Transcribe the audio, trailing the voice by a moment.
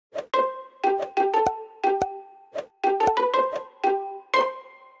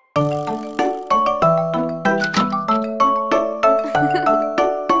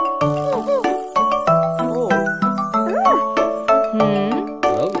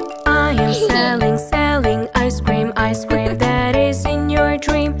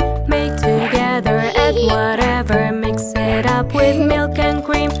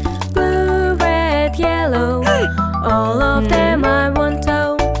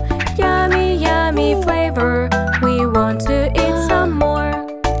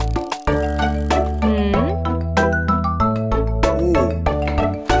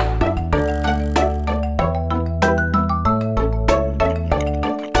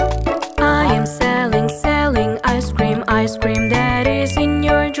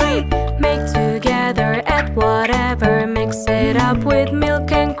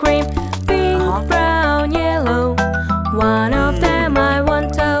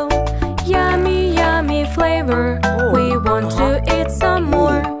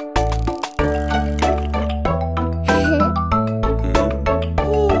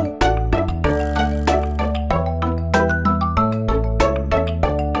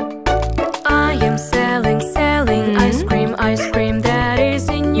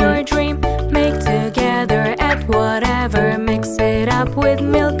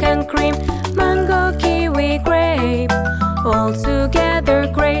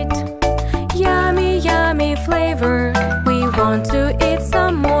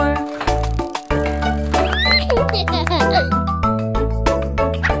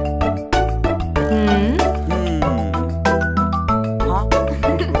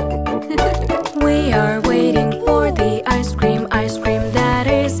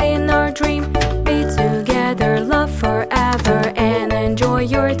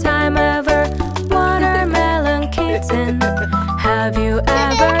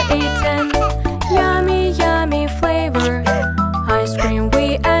eaten. Yummy, yummy flavor. Ice cream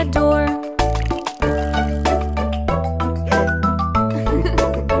we adore.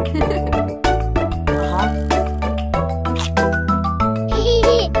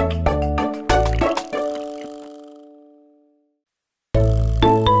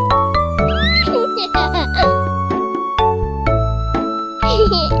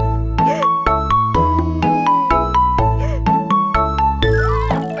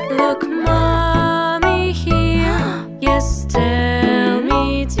 Look, mommy here. Yes, tell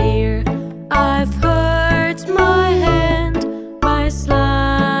me, dear. I've hurt my hand by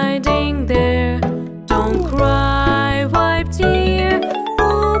sliding there. Don't cry, wipe tear.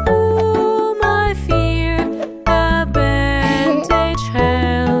 Boo boo, my fear. A bandage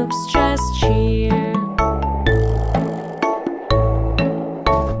helps, just cheer.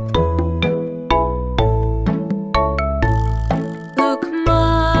 Look,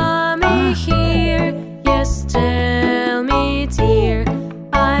 mommy here. Yes, tell me, dear.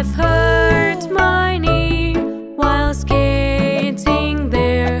 I've hurt my knee while skating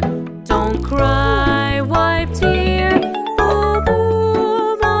there. Don't cry, wipe tear. Boo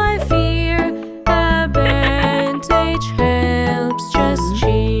boo, my fear. A bandage helps, just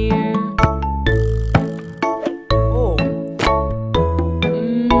cheer.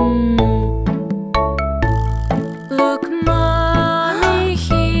 Look, mommy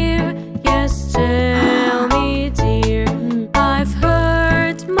here. Yes, tell me, dear. I've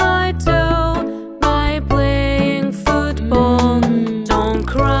hurt my toe by playing football. Don't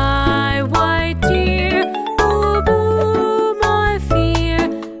cry, white dear. Boo boo, my fear.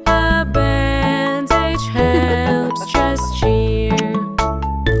 A bandage helps, just cheer.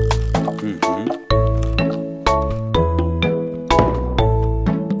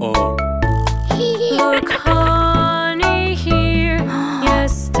 Look, honey here.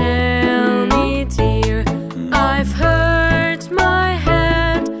 Yes, tell me, dear. I've hurt my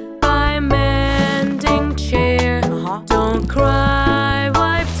head by mending chair. Don't cry,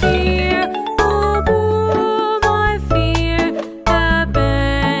 wipe tear. Boo boo, my fear. A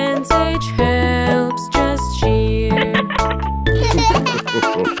bandage helps, just cheer.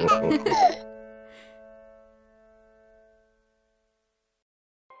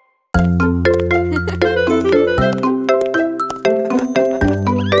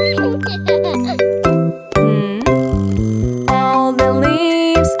 All the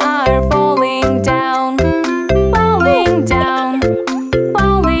leaves are falling down, falling down,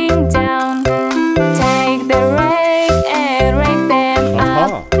 falling down. Take the rake and rake them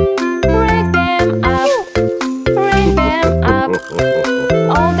up, rake them up, rake them up.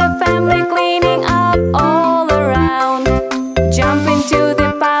 All the family cleaning up all around. Jump into the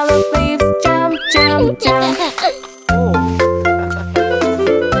pile of leaves, jump, jump, jump.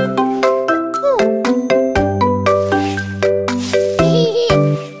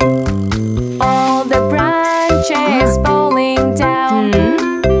 All the branches falling down,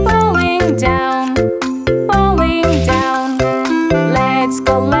 falling down, falling down. Let's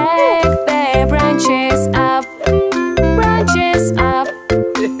collect the branches up, branches up,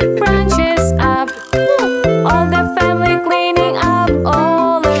 branches up. All the family cleaning up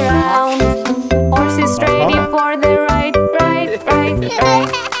all around. Horses ready for the ride, ride, ride, ride.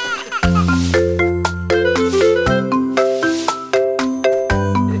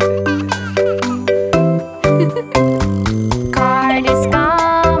 Cart is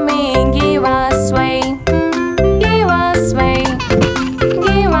coming, give us way, give us way,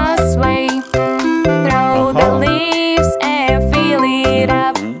 give us way. Throw the leaves and fill it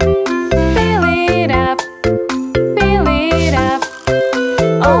up, fill it up, fill it up.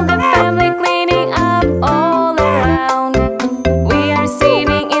 All the family cleaning up all around. We are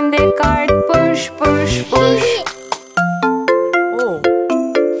sitting in the cart, push, push, push.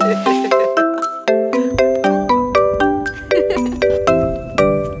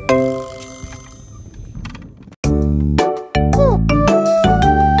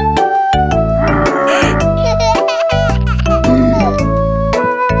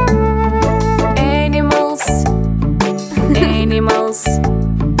 Animals, animals,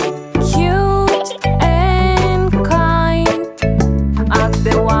 cute and kind. Ask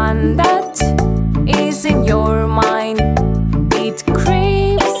the one that is in your mind. It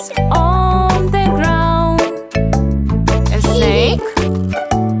creeps on the ground. A snake?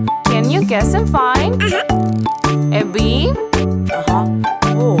 Can you guess and find? A bee?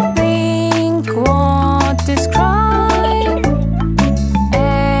 Think what describe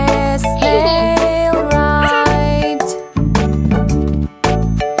a snail ride.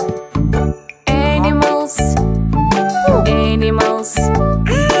 Animals, animals,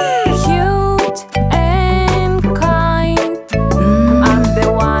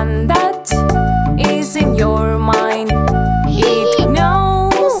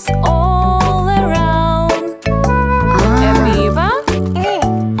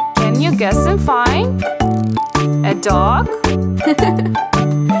 find? A dog?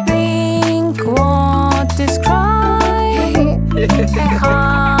 Think what describe a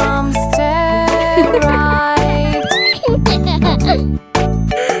hamster ride.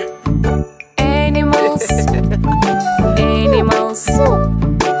 Animals, animals,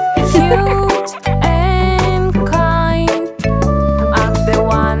 cute and kind. I'm the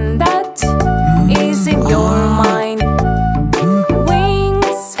one that is in your mind.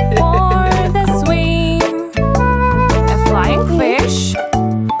 Wings for the swim. A flying fish.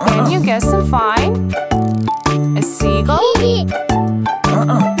 Can you guess and find? A seagull?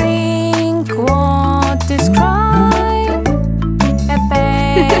 Think what describe a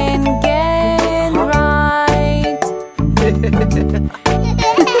penguin ride.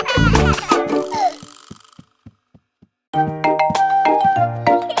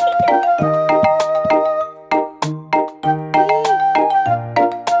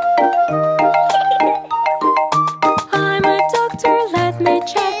 I'm a doctor, let me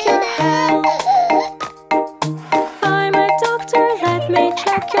check your health. I'm a doctor, let me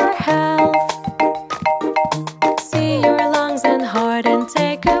check your health. See your lungs and heart and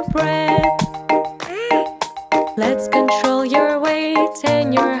take a breath. Let's control your weight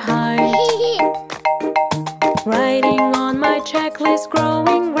and your height. Writing on my checklist,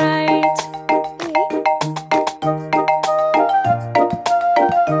 growing right.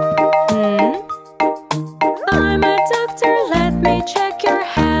 I'm a doctor, let me check your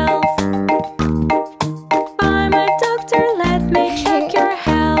health. I'm a doctor, let me check your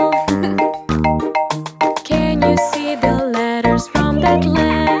health. Can you see the letters from that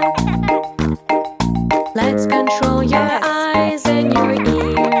lamp? Let's control your eyes and your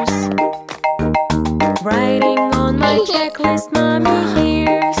ears. Writing on my checklist, mommy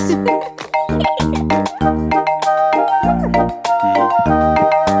hears.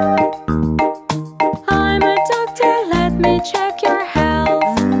 I'm a doctor, let me check your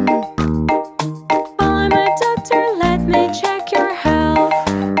health. I'm a doctor, let me check your health.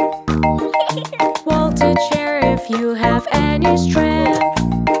 Walk to chair if you have any strength.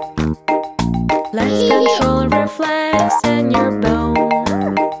 Let's control reflex and your bone.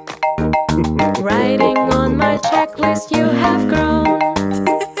 Writing on my checklist, you have grown.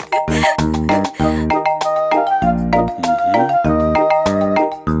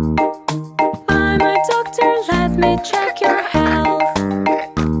 I'm a doctor, let me check your health.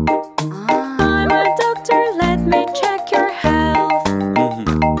 I'm a doctor, let me check your health.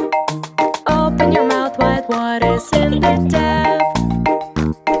 Open your mouth wide, what is in the depth?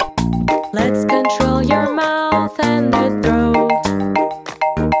 Let's control your mouth and the throat.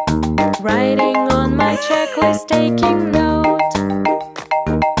 Writing on my checklist, taking note.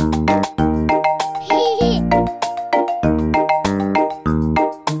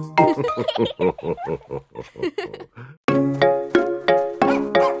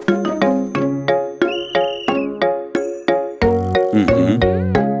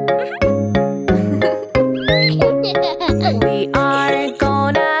 We are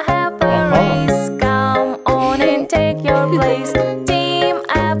gonna have a race. Come on and take your place. Team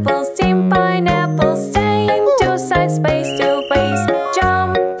apples, team pineapples, stay in two sides, face to face.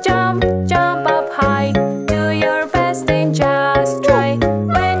 Jump, jump, jump up high. Do your best and just try.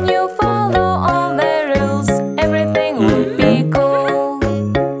 When you follow all the rules, everything will be cool.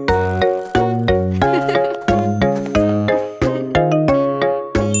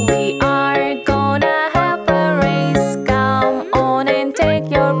 We are gonna have a race. Come on and take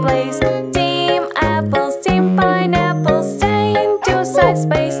your place. Team apples, team pineapples, stay in two sides,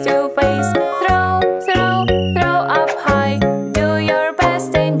 face to face. Throw, throw, throw up high. Do your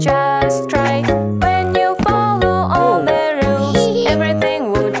best and just try. When you follow all the rules,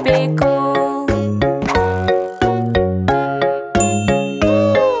 everything would be cool.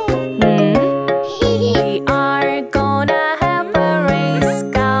 We are gonna have a race.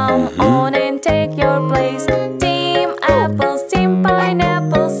 Come on and take your place. Team apples, team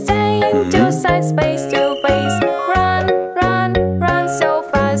pineapples, stay in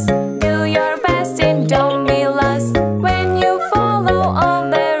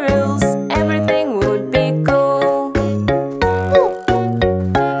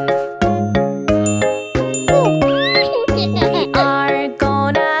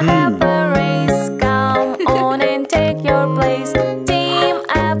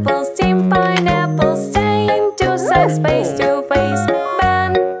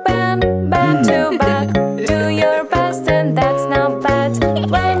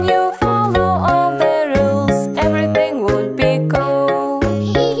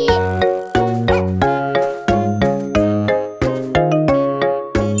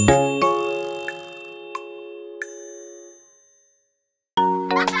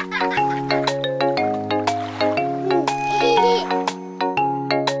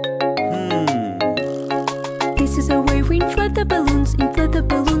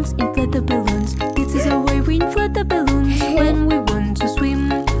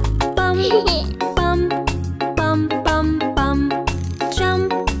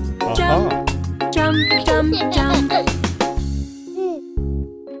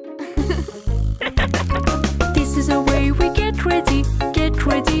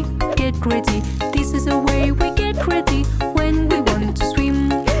gritty. This is the way we get gritty when we want to swim.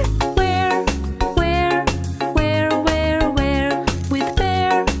 Where? With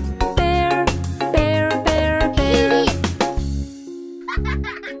bear, bear, bear, bear, bear.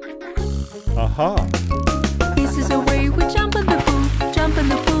 Aha! This is the way we jump in the pool, jump in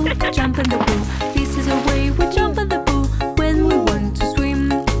the pool, jump in the pool. This is the way we jump in the pool when we want to swim.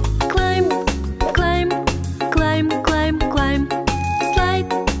 Climb, climb, climb, climb, climb. Slide,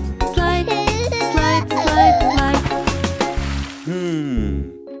 slide, slide, slide, slide.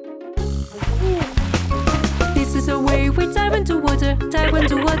 This is the way we dive into water, dive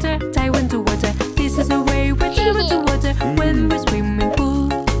into water, dive into water. This is the way we dive into water when we swim in pool.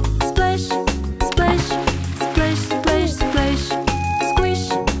 Splash, splash, splash, splash, splash. Squish,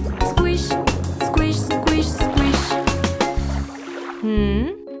 squish, squish, squish, squish.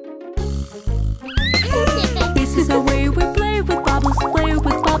 This is the way we play with bubbles, play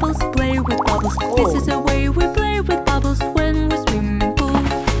with bubbles, play with bubbles. This is the way we play with bubbles when we swim in pool.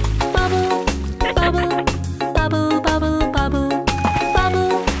 Bubble, bubble, bubble, bubble, bubble.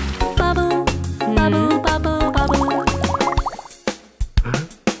 Bubble, bubble, bubble, bubble, bubble.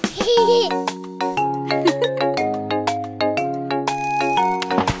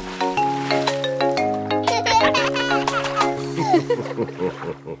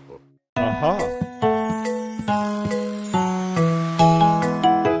 Aha!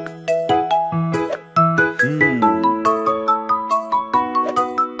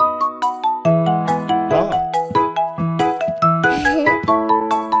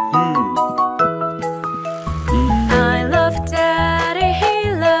 I love Daddy,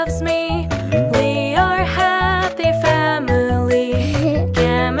 he loves me. We are happy family.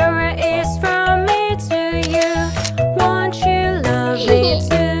 Camera is from me to you. Won't you love me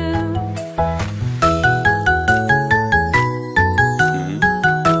too?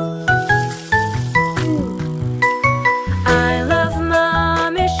 I love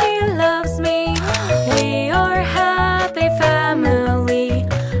Mommy, she loves me. We are happy family.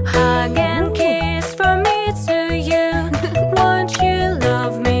 Hug and kiss from me to you. Won't you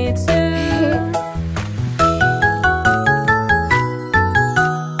love me too?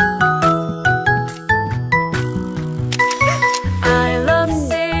 I love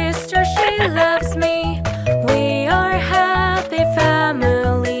sister, she loves me. We are happy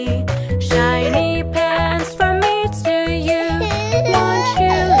family. Shiny pants from me to you. Won't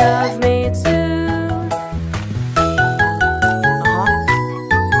you love me too?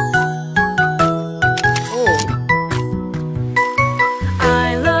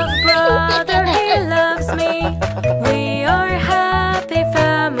 I love brother, he loves me. We are happy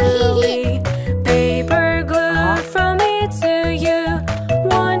family. Paper glue from me to you.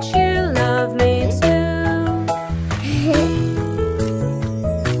 Won't you love me too?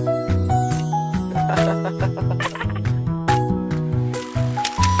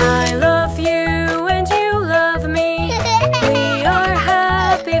 I love you and you love me. We are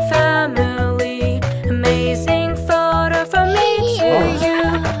happy family. Amazing photo from me to you.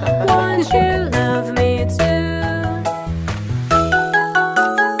 Won't you love me too?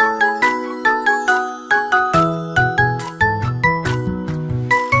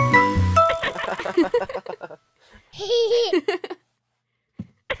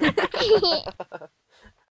 Hehehe